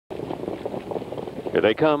Here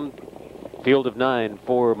they come. Field of 9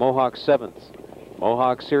 for Mohawk 7th.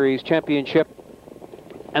 Mohawk Series Championship.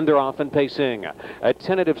 And they're off and pacing. A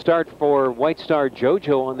tentative start for White Star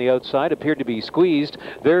Jojo on the outside. Appeared to be squeezed.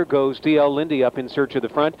 There goes DL Lindy up in search of the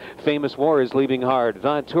front. Famous War is leaving hard.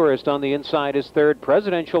 The Tourist on the inside is third.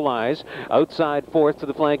 Presidential Lies outside fourth to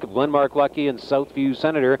the flank of Glenmark Lucky and Southview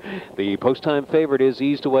Senator. The post-time favorite is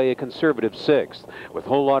eased away a conservative sixth. With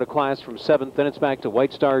Whole Lot of Class from seventh, then it's back to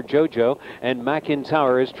White Star Jojo, and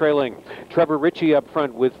Mackenzie is trailing. Trevor Ritchie up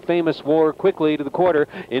front with Famous War quickly to the quarter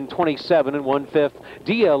in 27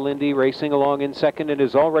 1/5. DL Lindy racing along in second and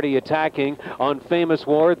is already attacking on Famous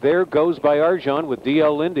War. There goes by Arjan with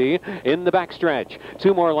DL Lindy in the backstretch.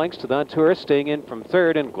 2 more lengths to the Tourist, staying in from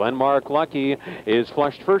third, and Glenmark Lucky is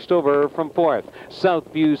flushed first over from fourth.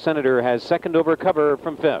 Southview Senator has second over cover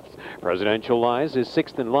from fifth. Presidential Lies is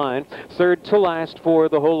sixth in line. Third to last for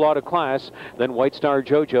the Whole Lot of Class. Then White Star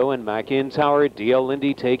Jojo and Mackenzie. DL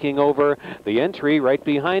Lindy taking over the entry right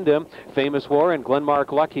behind him. Famous War and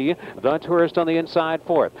Glenmark Lucky. The Tourist on the inside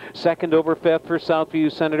fourth. Second over fifth for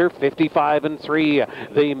Southview Senator, 55 3.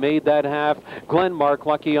 They made that half. Glenmark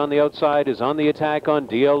Lucky on the outside is on the attack on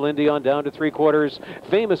DL Lindy on down to 3/4.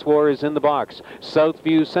 Famous War is in the box.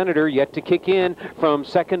 Southview Senator yet to kick in from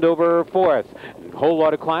second over fourth. Whole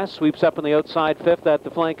Lot of Class sweeps up on the outside fifth at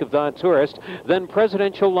the flank of the Tourist. Then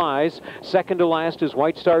Presidential Lies. Second to last is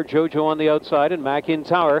White Star Jojo on the outside, and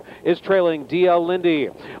Mackenzie is trailing DL Lindy.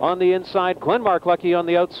 On the inside, Glenmark Lucky on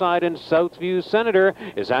the outside, and Southview Senator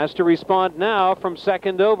is asked to respond now from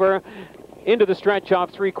second over into the stretch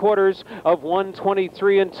off 3/4 of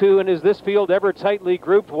 123 2. And is this field ever tightly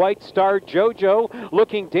grouped? White Star Jojo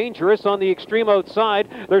looking dangerous on the extreme outside.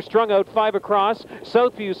 They're strung out 5 across.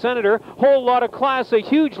 Southview Senator, Whole Lot of Class, a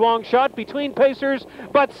huge long shot between pacers,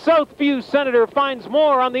 but Southview Senator finds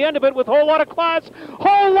more on the end of it with Whole Lot of Class.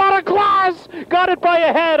 Whole Lot of Class got it by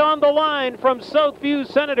a head on the line from Southview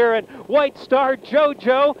Senator, and White Star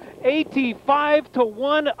Jojo 85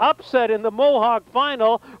 1 upset in the Mohawk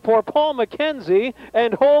final for Paul Mackenzie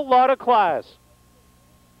and Whole Lot of Class.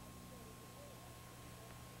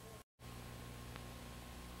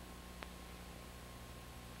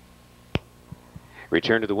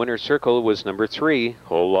 Return to the winner's circle was number 3,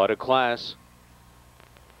 Whole Lot of Class.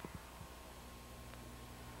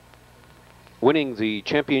 Winning the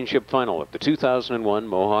championship final of the 2001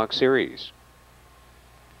 Mohawk Series.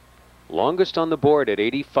 Longest on the board at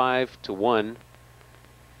 85 1.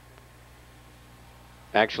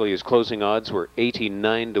 Actually, his closing odds were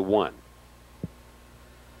 89 1.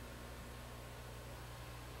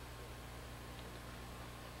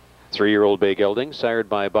 Three-year-old bay gelding, sired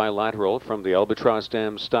by Bilateral from the Albatross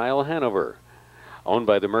Dam Style, Hanover. Owned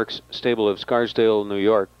by the Merck's stable of Scarsdale, New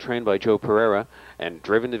York, trained by Joe Pereira, and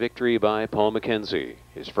driven to victory by Paul Mackenzie.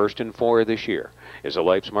 His first in 4 this year is a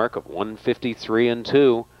life's mark of 153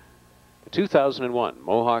 2. The 2001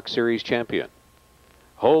 Mohawk Series champion,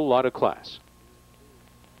 Whole Lot of Class.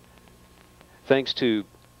 Thanks to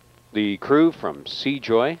the crew from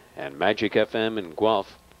Seajoy and Magic FM in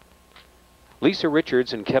Guelph. Lisa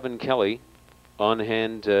Richards and Kevin Kelly on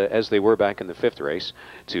hand as they were back in the 5th race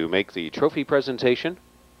to make the trophy presentation.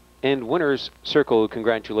 And winner's circle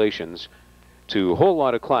congratulations to Whole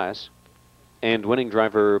Lot of Class and winning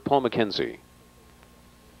driver Paul Mackenzie.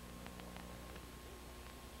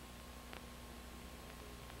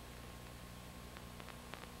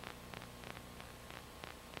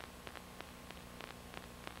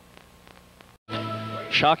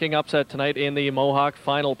 Shocking upset tonight in the Mohawk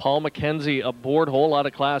final. Paul Mackenzie aboard Whole Lot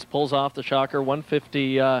of Class, pulls off the shocker,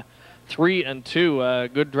 153 2.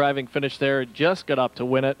 Good driving finish there. Just got up to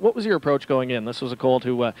win it. What was your approach going in? This was a colt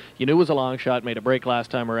who you knew was a long shot, made a break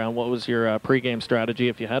last time around. What was your pregame strategy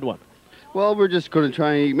if you had one? Well, we're just going to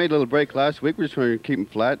try. He made a little break last week. We're just trying to keep him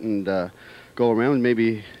flat and go around and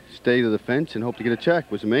maybe stay to the fence and hope to get a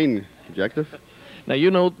check was the main objective. Now,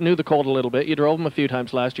 you knew the colt a little bit. You drove him a few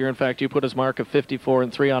times last year. In fact, you put his mark of 54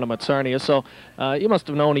 3 on him at Sarnia, so you must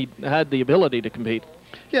have known he had the ability to compete.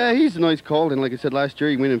 Yeah, he's a nice colt, and like I said, last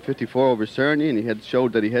year he went in 54 over Sarnia, and he had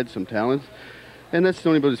showed that he had some talent. And that's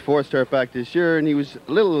only about his 4th start back this year, and he was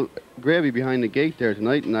a little gravy behind the gate there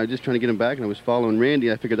tonight, and I was just trying to get him back, and I was following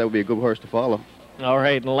Randy. I figured that would be a good horse to follow. All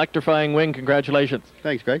right, an electrifying win. Congratulations.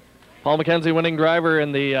 Thanks, Greg. Paul Mackenzie winning driver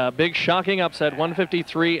in the big shocking upset,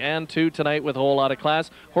 153 2 tonight with a Whole Lot of Class.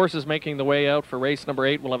 Horses making the way out for race number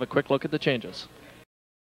 8. We'll have a quick look at the changes.